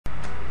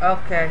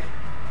Okay.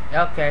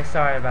 Okay,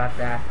 sorry about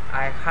that.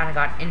 I kind of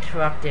got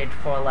interrupted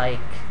for like,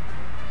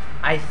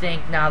 I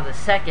think now the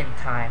second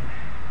time.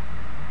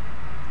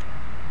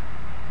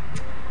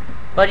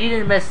 But you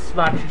didn't miss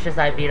much, it's just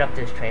I beat up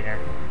this trainer.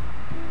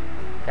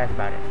 That's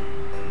about it.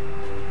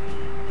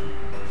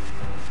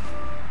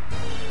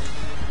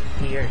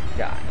 Dear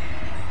God.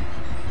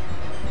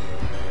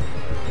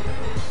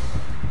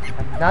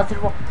 Another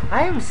one.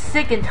 I am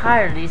sick and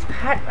tired of these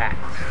pat rats.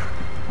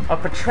 Or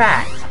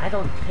patrats. I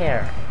don't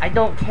care. I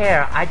don't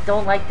care. I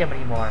don't like them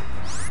anymore.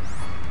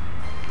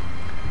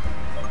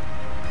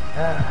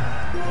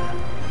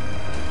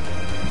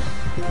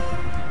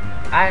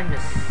 I'm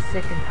just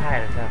sick and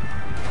tired of them.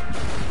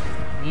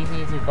 These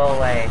need to go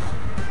away.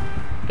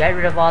 Get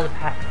rid of all the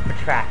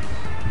patrats.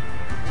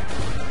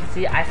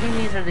 See, I think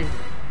these are the...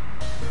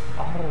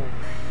 Oh.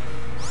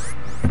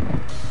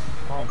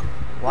 Oh,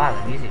 wow,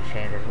 the music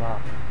changed as well.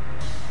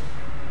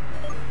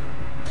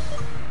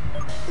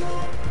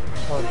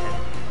 Potion.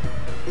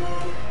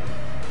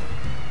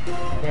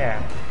 There.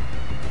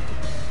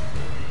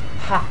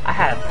 Ha! I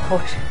had a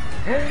potion.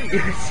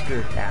 You're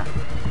screwed now.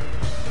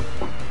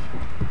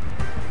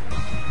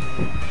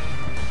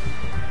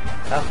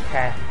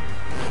 Okay.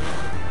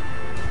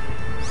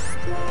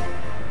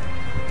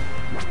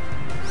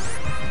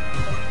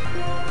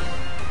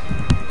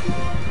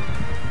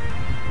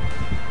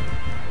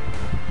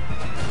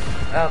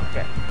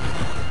 Okay.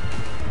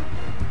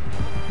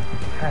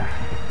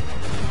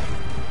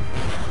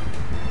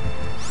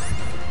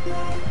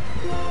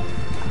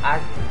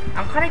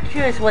 I'm kind of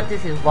curious what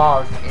this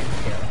evolves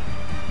into.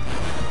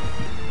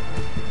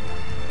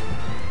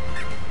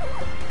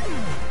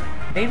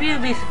 Maybe it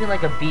would be something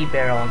like a bee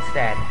barrel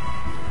instead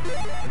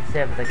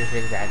of like a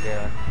zigzag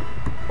dude.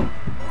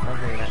 Oh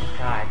my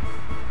god.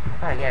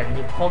 I gotta get a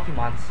new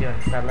Pokemon soon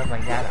and start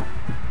leveling that up.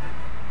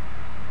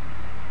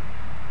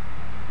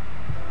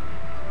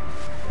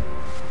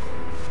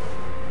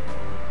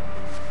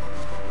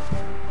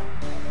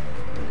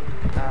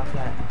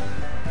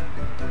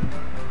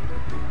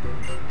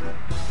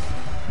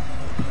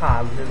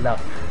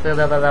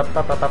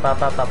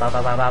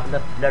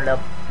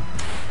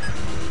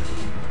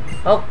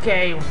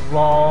 Okay,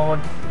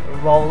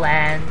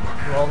 Roland,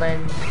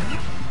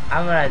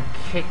 I'm gonna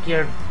kick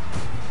your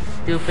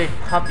stupid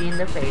puppy in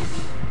the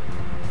face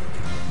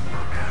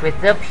with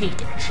the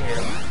Pikachu.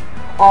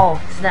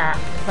 Oh snap!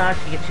 It's not a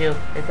Pikachu.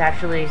 It's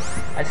actually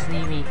a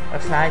Snivy,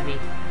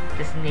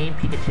 just named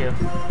Pikachu.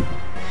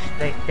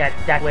 Like that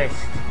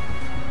twist.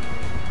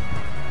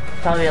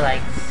 Probably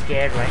like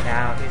scared right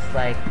now. He's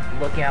like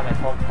looking at my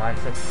Pokemon,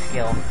 such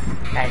skill,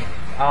 and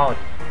oh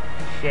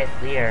shit,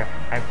 Lear.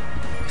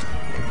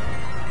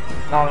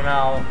 Oh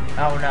no,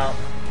 oh no,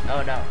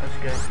 oh no,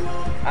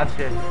 I'm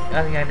screwed.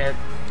 Nothing I know.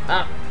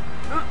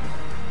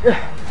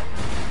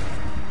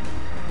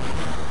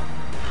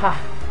 Ha,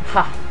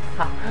 ha,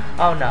 ha.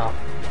 Oh no.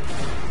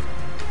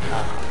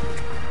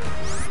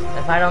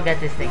 If I don't get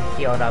this thing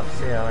healed up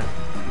soon,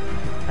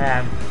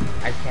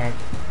 I can't.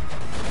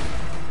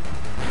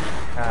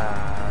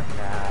 Oh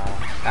no.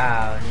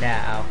 Oh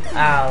no.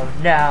 Oh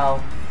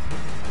no.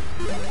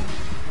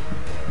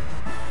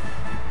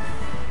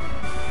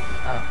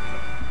 Oh.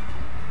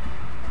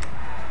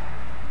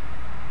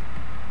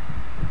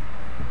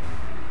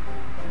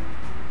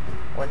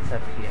 What's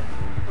up here?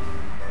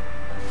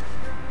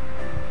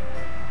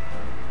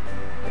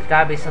 There's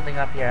gotta be something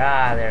up here.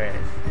 Ah, there it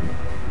is.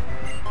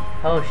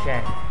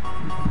 Potion.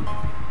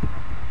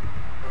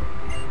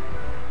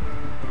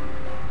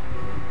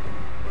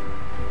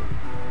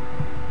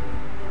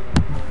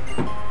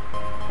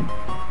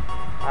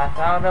 I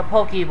found a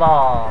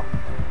Pokeball,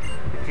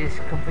 which is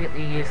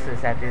completely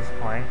useless at this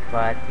point,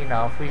 but you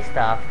know, free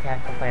stuff,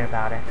 can't complain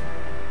about it.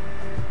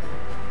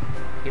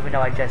 Even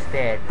though I just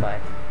did, but...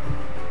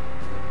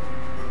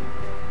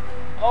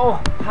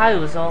 Oh, hi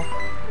Uzo.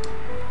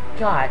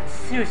 God,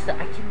 seriously,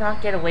 I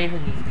cannot get away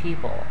from these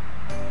people.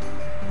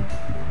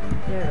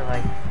 They're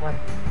like, what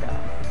the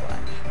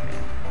fuck?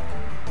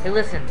 Hey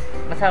listen,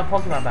 let's have a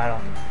Pokemon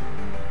battle.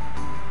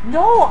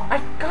 No,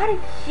 I gotta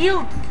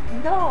heal.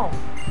 No.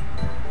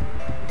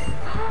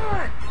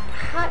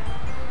 God.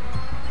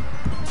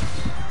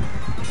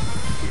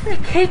 They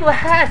kicked my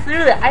ass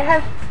through that. I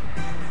have.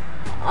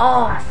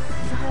 Oh,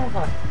 son of a.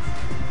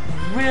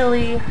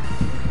 Really?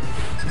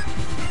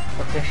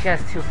 Okay, she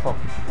has 2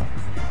 Pokemon.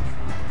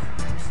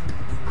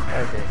 What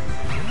is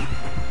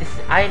this?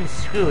 I am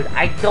screwed.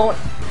 I don't.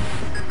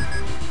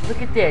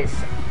 Look at this.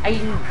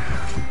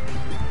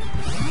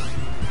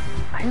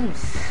 I'm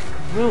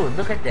screwed.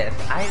 Look at this.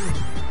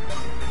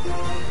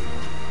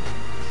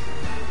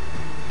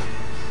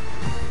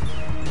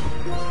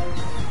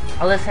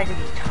 Unless I can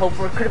hope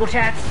for a critical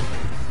chance.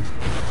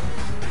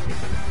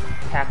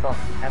 Tackle.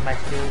 And my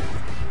stew.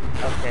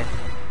 Okay.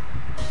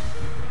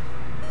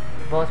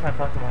 Both my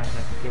Pokemon are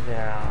gonna give it a...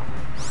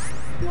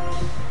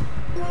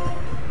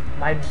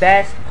 My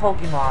best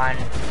Pokemon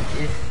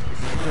is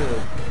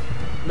screwed.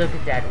 Look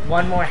at that.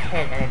 One more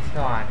hit and it's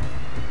gone.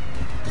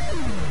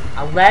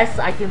 Unless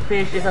I can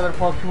finish this other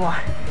Pokemon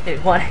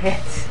in 1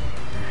 hit.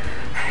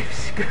 I'm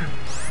screwed.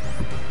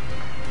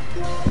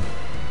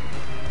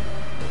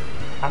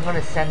 I'm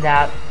gonna send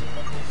out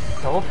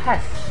Soul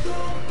Pest.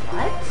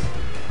 What?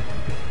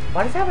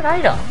 Why does it have an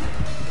item?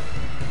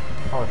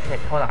 Oh shit,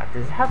 hold on.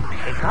 Does it have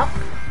pickup?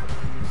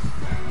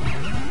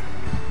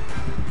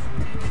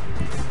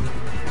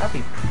 That'd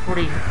be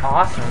pretty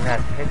awesome if it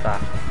had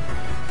pickup.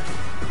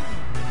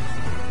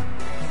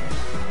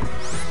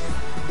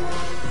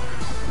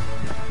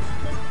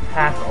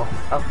 Tackle.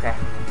 Okay.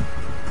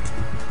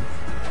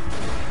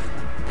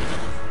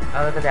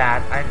 Oh, look at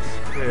that. I'm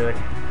screwed.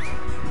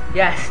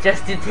 Yes,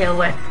 just do Tail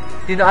Whip.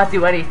 Do not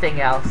do anything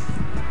else.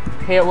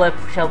 Tail Whip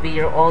shall be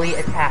your only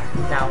attack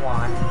from now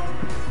on.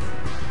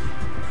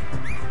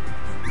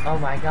 Oh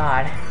my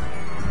god.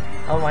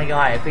 Oh my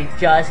god, if he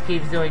just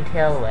keeps doing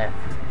Tail Whip,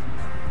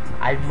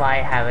 I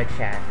might have a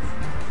chance.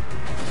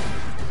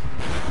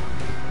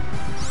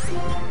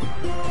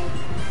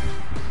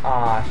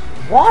 Aw,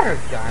 water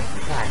gun.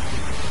 God.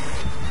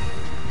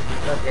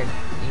 Look at,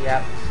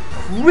 yep.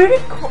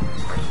 Critical?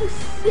 Are you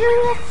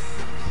serious?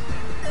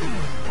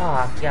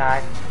 Oh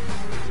god.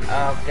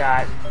 Oh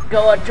god.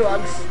 Go on,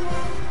 drugs.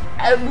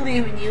 I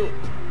believe in you.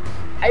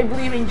 I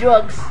believe in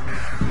drugs.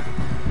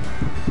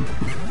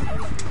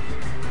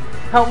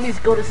 Help me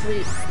go to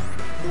sleep.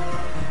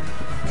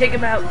 Take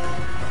him out.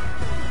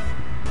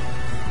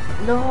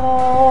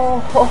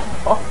 No.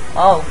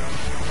 Oh.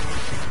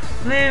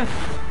 Live.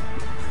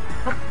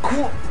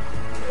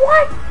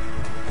 What?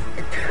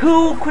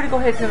 2 critical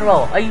hits in a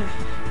row. Are you...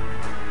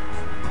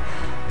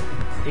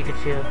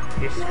 Pikachu,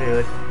 you're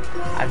screwed.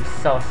 I'm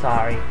so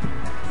sorry.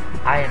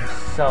 I am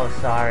so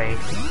sorry.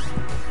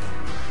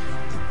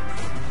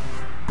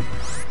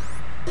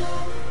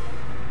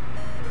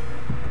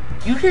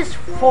 You just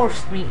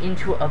forced me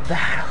into a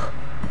battle.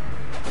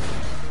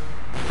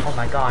 Oh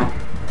my god.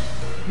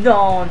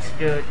 No, I'm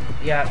screwed.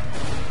 Yeah.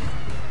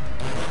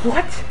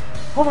 What?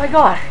 Oh my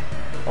god.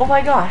 Oh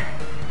my god.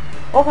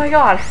 Oh my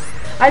god.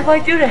 I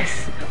might do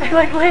this. I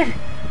might win.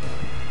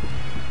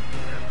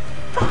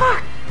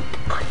 Fuck.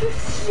 Are you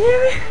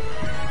serious?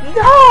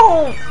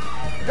 No.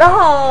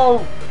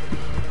 No.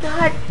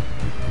 God.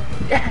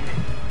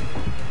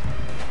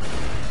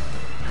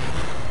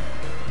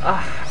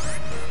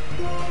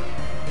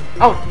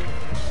 Oh.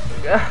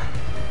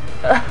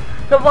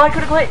 Come on,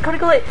 critical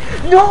hit.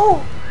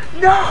 No.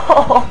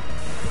 No.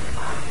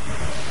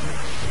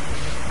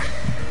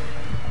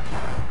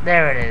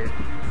 There it is.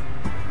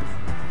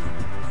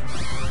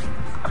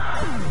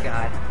 Oh,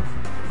 God.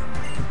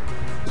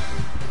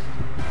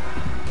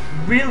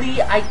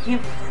 Really? I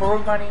give her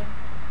money?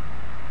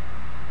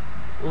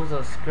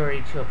 Uzo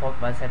scurried to a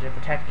Pokemon Center,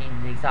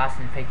 protecting the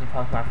exhausted and faking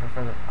Pokemon for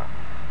further.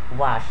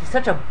 Wow, she's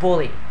such a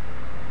bully.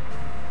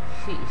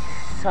 She's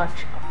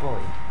such a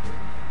bully.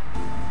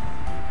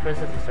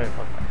 First, let's start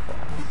Pokemon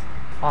Forums.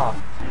 Oh,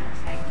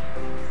 thank you.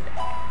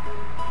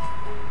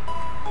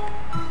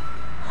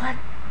 What?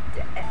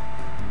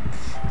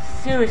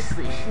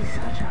 Seriously, she's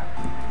such a...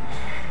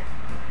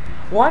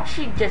 What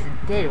she just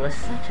did was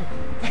such a...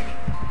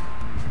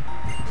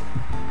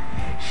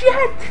 She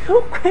had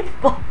 2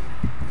 critical...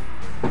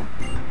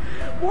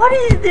 What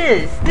is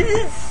this? This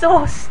is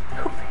so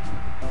stupid.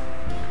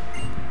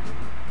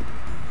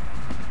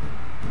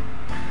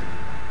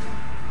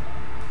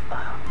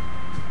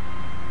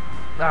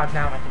 Oh,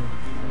 now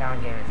I'm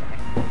getting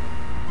it.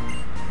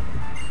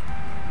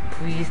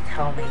 Please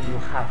tell me you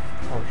have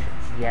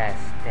potions. Yes,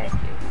 thank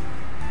you.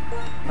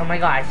 Oh my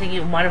god, I think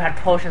you might have had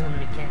potions in the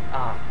beginning.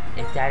 Oh,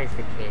 if that is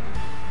the case.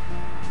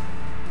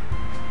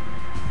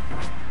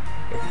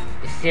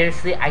 If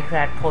seriously, I could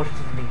have had potions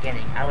in the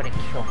beginning, I wouldn't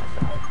kill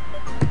myself.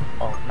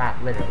 Oh,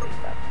 not literally,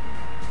 but...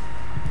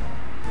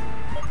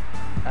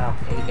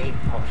 Okay, 8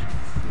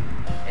 potions.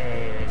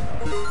 There we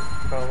go.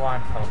 For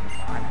 1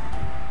 Pokemon.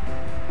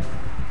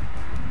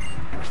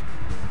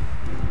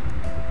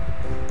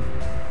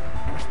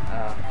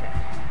 Okay.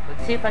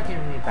 Let's see if I can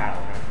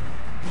rebattle her.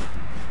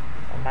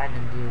 I'm not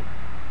gonna do...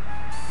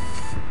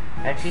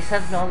 And she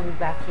sends me all the way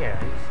back here.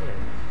 Are you serious?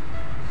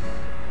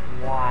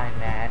 Why,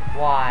 man?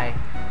 Why?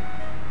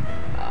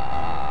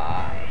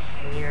 I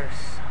hate her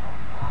so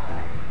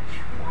much.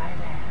 Why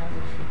the hell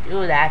did she do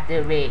that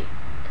to me?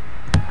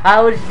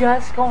 I was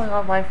just going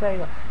on my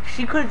very...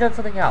 She could have done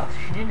something else.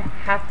 She didn't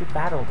have to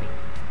battle me.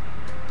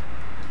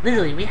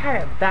 Literally, we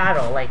had a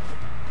battle, like,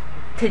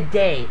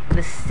 today,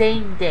 the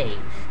same day.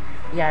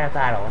 We had a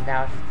battle, and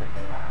now it's just like...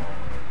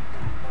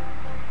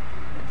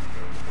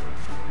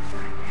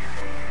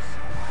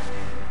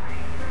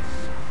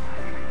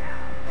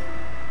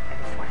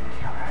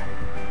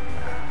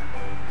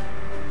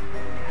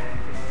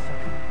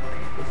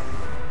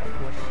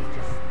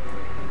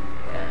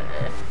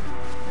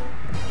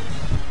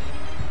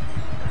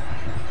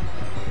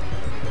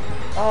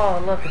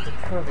 Oh, look, it's a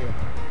curly.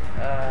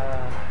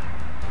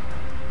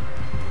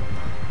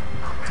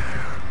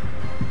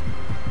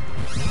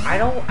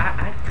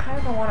 I kind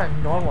of don't want a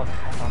normal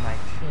type on my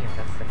team,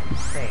 that's the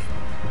thing.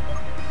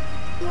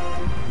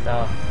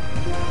 So,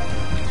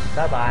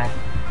 bye-bye.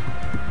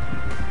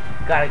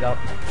 Gotta go.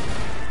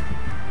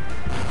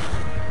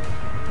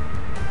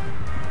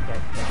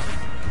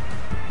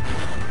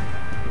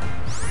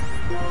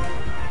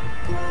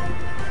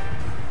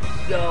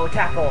 go,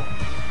 tackle.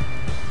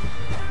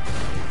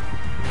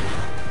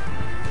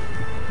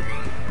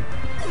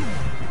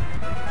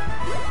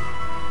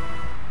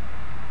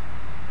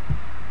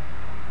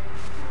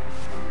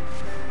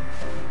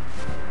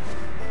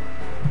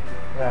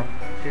 Well,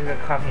 she's gonna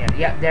come here.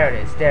 Yep, there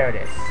it is, there it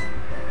is.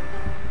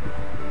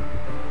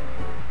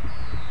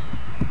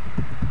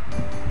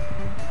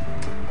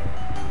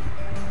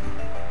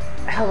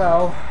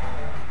 Hello.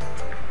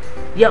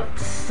 Yup,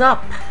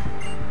 sup.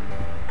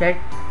 Okay,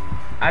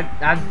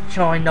 I'm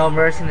showing no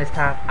mercy this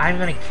time. I'm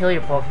gonna kill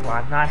your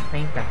Pokemon, not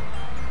faint them.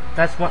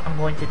 That's what I'm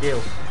going to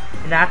do.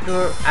 And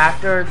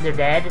after they're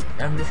dead,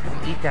 I'm just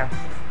gonna eat them.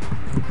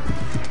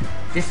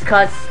 Just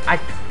cause I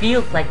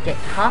feel like it,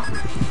 huh?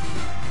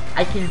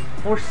 I can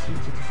force you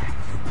to do that.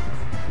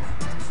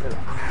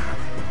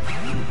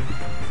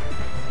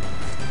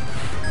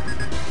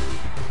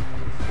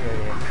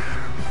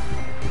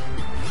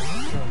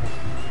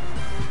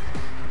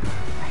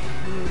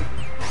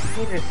 I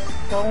hate her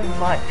so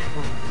much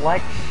for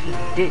what she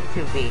did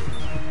to me.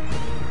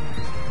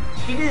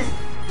 She just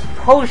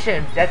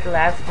potioned at the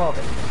last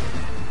moment.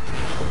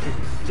 Which is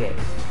gay.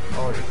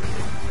 Oh,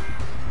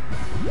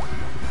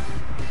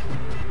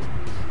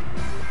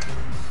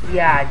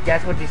 yeah,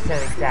 that's what you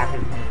said exactly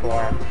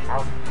before.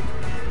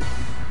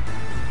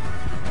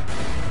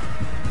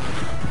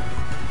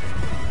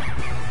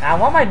 I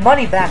want my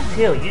money back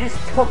too. You just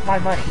took my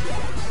money.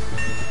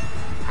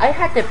 I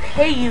had to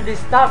pay you to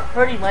stop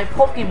hurting my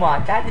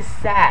Pokemon. That is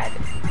sad.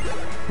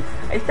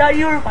 I thought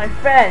you were my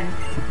friend.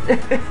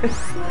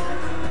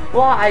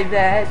 Why,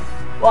 man?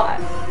 Why?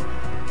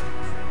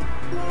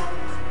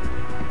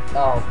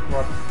 Oh,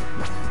 whoops.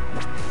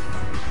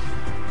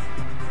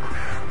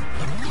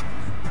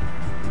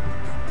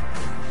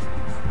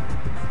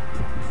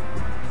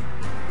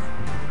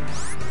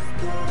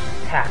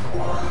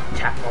 Tackle,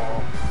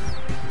 tackle.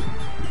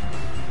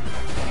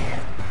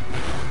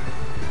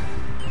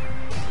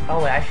 Oh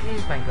wait, I should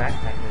use my grass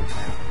type this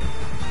time,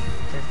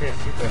 since they're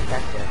super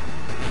effective.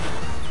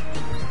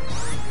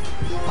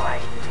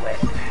 Mind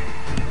whip.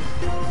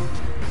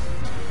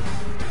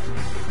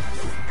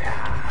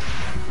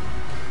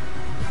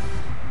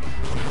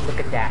 Look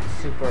at that,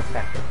 super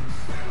effective.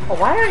 Oh,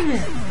 why are you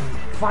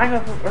flying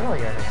up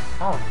earlier?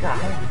 Oh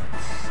god, I'm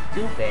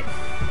stupid.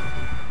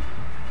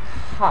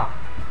 Huh.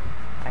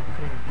 I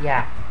couldn't,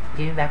 yeah,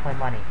 give me back my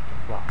money.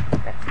 Well,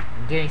 that's,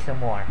 I'm getting some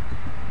more.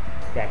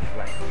 That's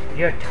right.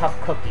 You're a tough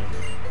cookie.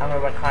 I'm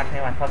gonna work hard to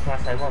make my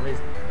Pokemon so I won't lose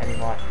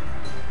anymore.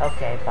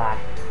 Okay, bye.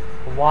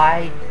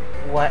 Why?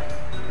 What?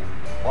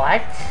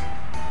 What?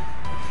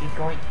 Is she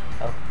going?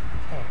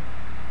 Okay.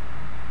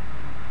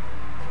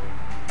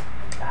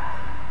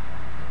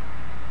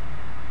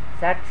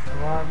 That's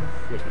Slum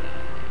City.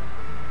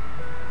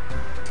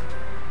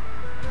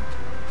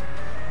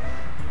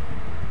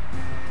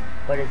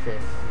 What is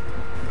this?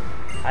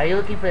 Are you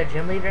looking for the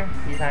gym leader?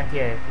 He's not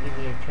here. He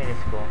can be in trainer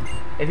school.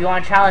 If you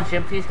want to challenge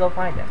him, please go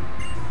find him.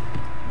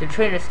 The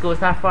trainer school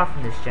is not far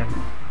from this gym.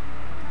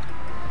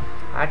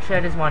 Actually,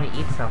 I just want to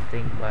eat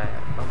something, but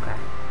okay.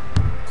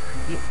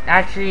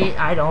 Actually,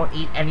 I don't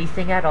eat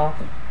anything at all.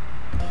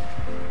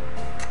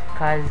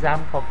 Cause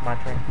I'm a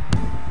Pokemon trainer.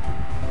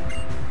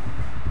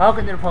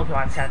 Welcome to the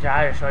Pokemon Center.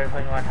 I assure you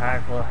Pokemon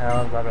tired full of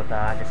hell, blah blah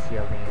blah, just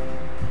heal me.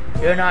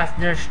 You're not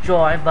Nurse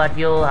Joy, but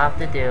you'll have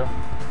to do.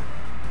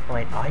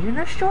 Wait, are you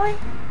Nurse Joy?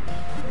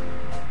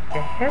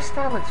 Your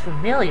hairstyle looks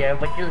familiar,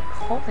 but your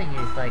clothing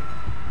is like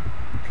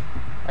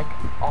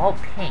all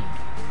pink.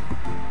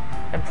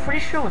 I'm pretty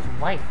sure it was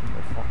white from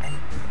before. I'm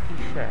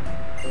pretty sure.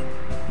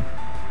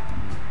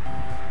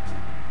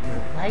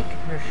 You're like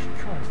Nurse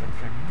Joy, but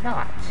you're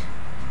not.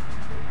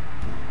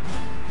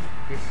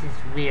 This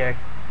is weird.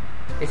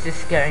 This is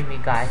scaring me,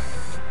 guys.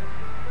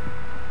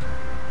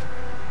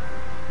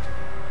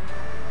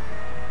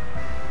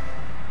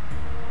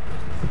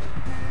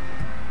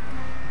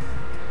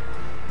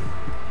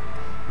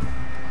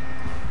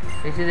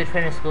 This is a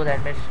trainer school that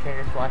admits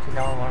trainers want to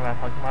know more about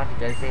Pokemon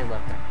because they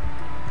love them.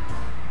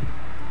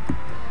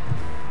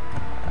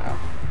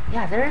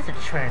 Yeah, there is a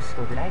trainer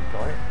school. Did I go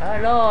to it?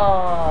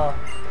 Hello!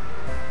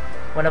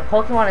 When a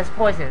Pokemon is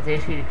poisoned, they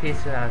should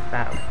decrease without its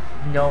battle.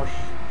 No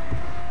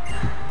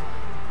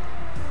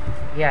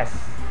Yes.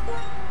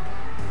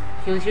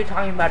 Hughes, you're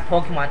talking about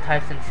Pokemon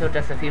types until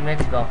just a few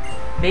minutes ago.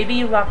 Maybe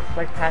you walked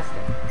right past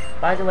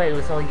it. By the way,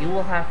 so you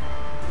will have...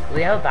 Will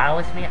you have a battle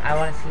with me? I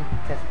want to see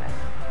test match.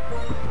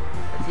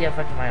 Let's see how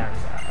fucking my arms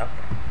are.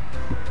 Okay.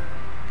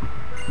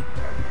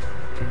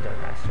 Indoor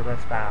Master,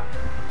 let's battle.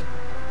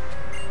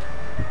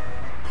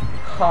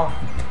 Oh,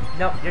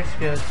 no, you're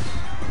screwed.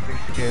 You're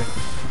screwed.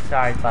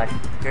 Sorry, buddy.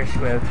 You're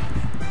screwed.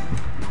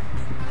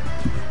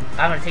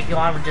 I'm gonna take you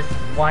on with just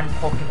one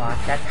Pokemon.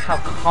 That's how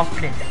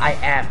confident I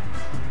am.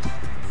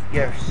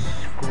 You're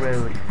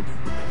screwed.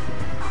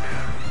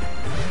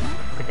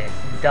 Look at this.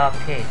 The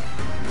pig.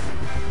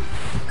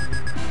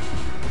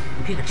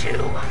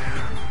 Pikachu.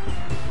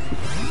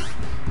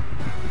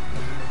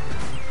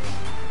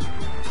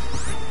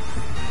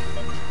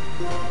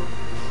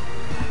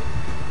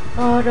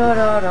 Oh,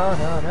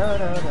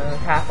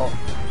 Tackle.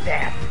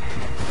 Damn.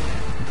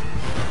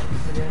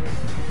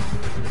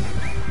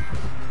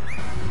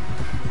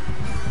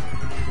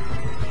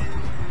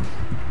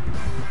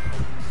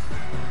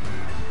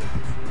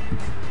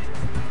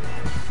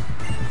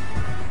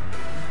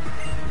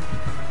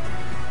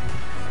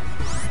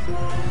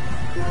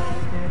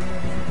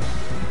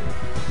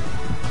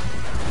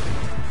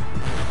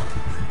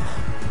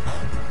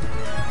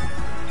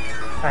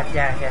 God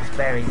damn, he has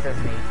berries,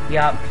 doesn't he?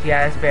 Yup, he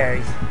has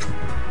berries.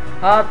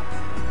 Up.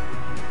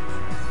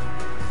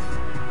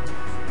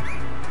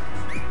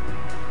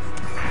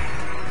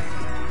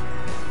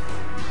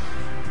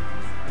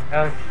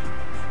 Oh,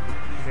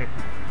 shit.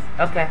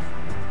 Okay.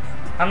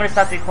 I'm gonna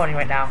stop the recording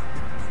right now.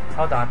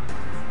 Hold on.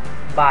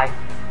 Bye.